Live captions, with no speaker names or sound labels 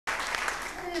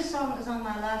actually a song that was on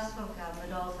my last folk album, the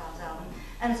Doll's House album,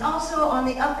 and it's also on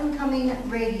the up-and-coming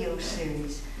radio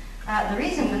series. The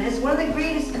reason for this, one of the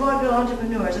greatest vaudeville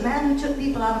entrepreneurs, a man who took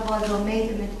people out of vaudeville, made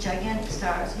them into gigantic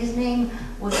stars. His name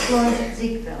was Florence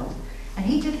Ziegfeld, and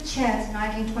he took a chance in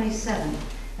 1927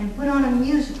 and put on a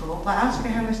musical by Oscar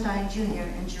Hammerstein Jr.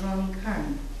 and Jerome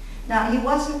Kern. Now, he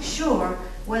wasn't sure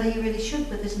whether he really should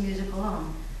put this musical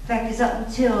on. In fact, it's up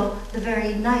until the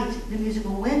very night the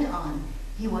musical went on,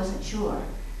 he wasn't sure.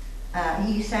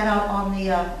 He sat out on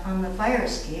the fire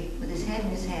escape with his head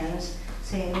in his hands,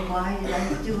 saying, why did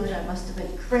I do it? I must have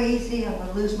been crazy. I'm going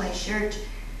to lose my shirt.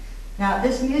 Now,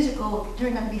 this musical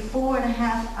turned out to be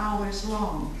 4.5 hours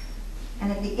long. And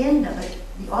at the end of it,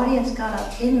 the audience got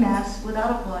up en masse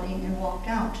without applauding and walked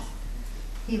out.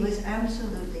 He was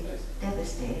absolutely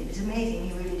devastated. It's amazing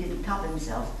he really didn't top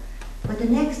himself. But the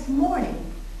next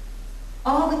morning,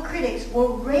 all the critics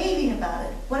were raving about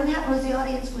it. What had happened was the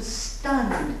audience was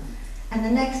stunned. And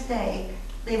the next day,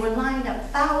 they were lined up,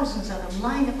 thousands of them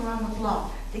lined up around the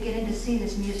block to get in to see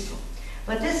this musical.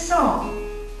 But this song,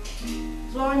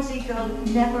 Florence Ziegfeld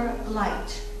never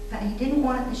liked. In fact, he didn't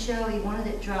want it in the show, he wanted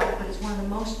it dropped, but it's one of the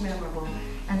most memorable.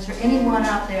 And for anyone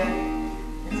out there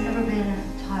that's ever been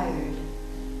tired,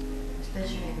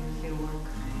 especially with your work.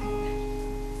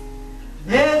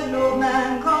 There's an old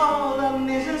man called the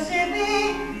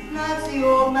Mississippi, that's the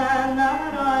old man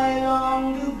that I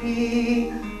long to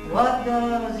be. What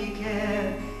does he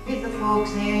care if the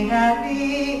folks ain't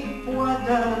happy? What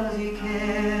does he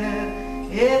care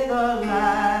if the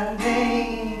land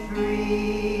ain't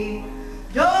free?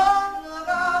 Don't look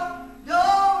up,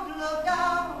 don't look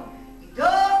down, you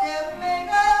don't ever make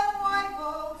up white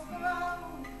folks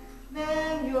frown.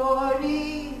 Bend your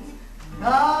knees,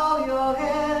 bow your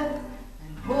head,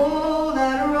 and pull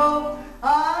that rope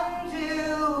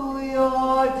until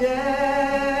you're dead.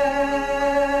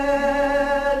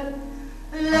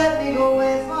 Let me go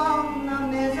away from the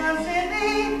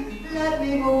Mississippi, let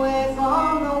me go away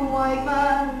from the white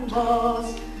man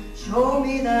boss. Show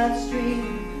me that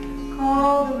stream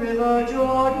called the River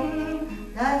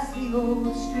Jordan, that's the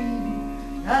old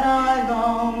stream that I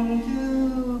long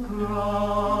to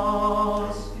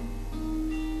cross.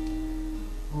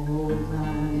 Old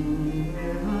man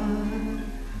river,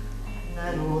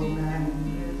 that old man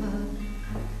river,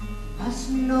 must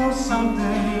know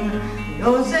something. He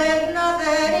don't say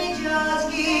nothing, he just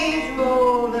keeps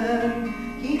rolling,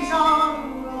 keeps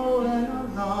on rolling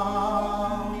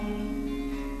along.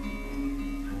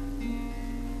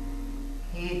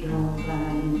 He don't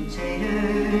plant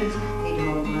potatoes, he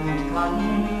don't plant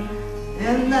cotton,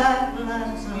 in that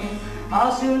lonesome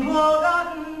I'll soon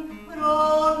forgotten. But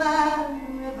old man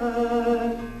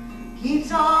river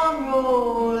keeps on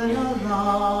rolling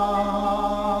along.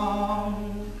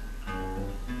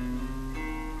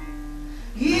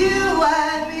 You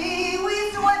and me, we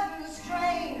sweat and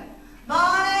strain,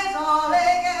 bodies all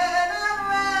aching and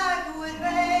racked with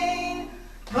pain.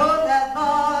 Tote that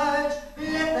barge,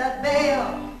 lift that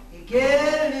bale, you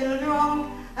get a little drunk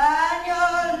and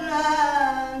you're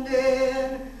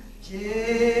landing jail.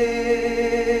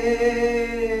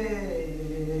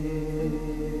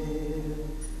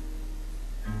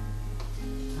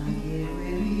 I get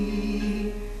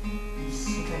weary and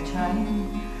sick of trying.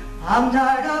 I'm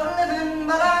tired of living,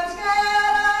 but I'm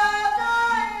scared of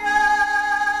dying.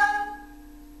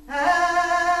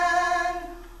 And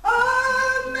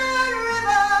old man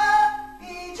river,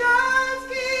 he just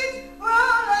keeps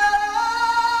rolling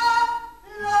along.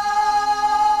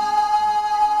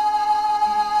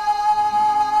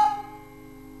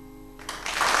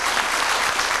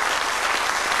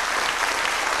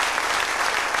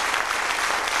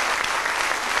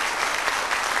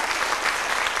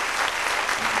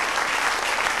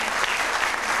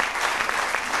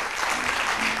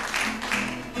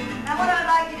 Now what I'd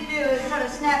like you to do is sort of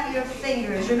snap your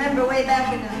fingers. Remember way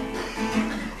back in the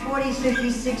 40s,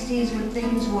 50s, 60s when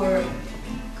things were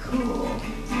cool.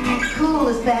 Cool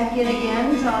is back in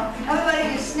again, so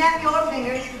everybody just snap your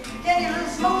fingers. Then your little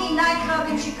smoky nightclub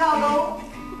in Chicago.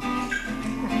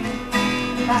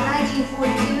 About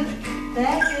 1942.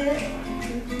 That's it.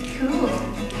 Cool.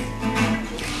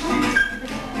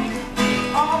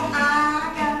 Oh, I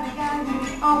got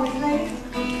always late.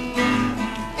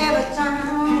 Every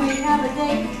time we have a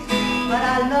date, but I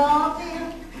love him.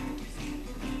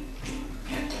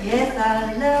 Yes,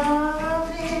 I love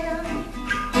him.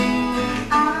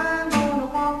 I'm gonna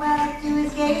walk right to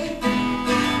his gate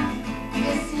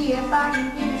to see if I can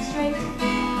get it straight,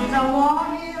 'cause I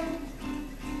want him.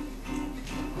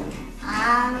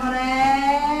 I'm gonna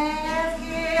ask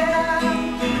him,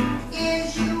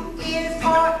 is you is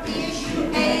or is you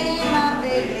ain't my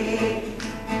baby?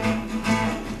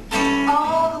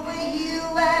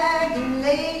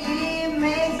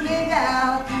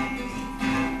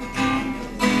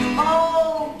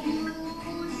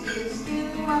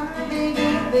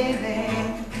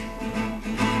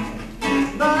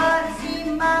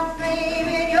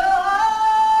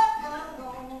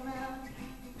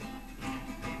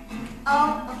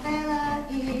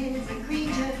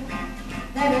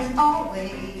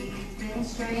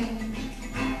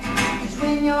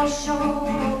 then you're sure,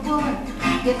 woman,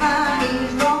 you find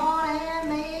he's gone and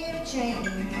made a change.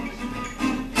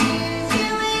 Is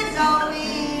you, it's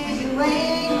always you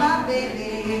ain't my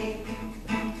baby.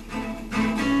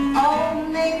 Oh,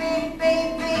 maybe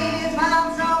baby's found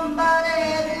somebody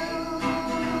new.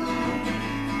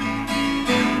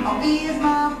 Oh, is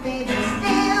my baby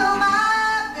still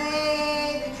my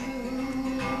baby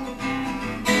true?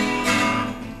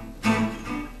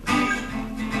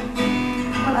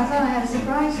 Well, I thought I had a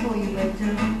surprise for you,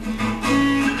 but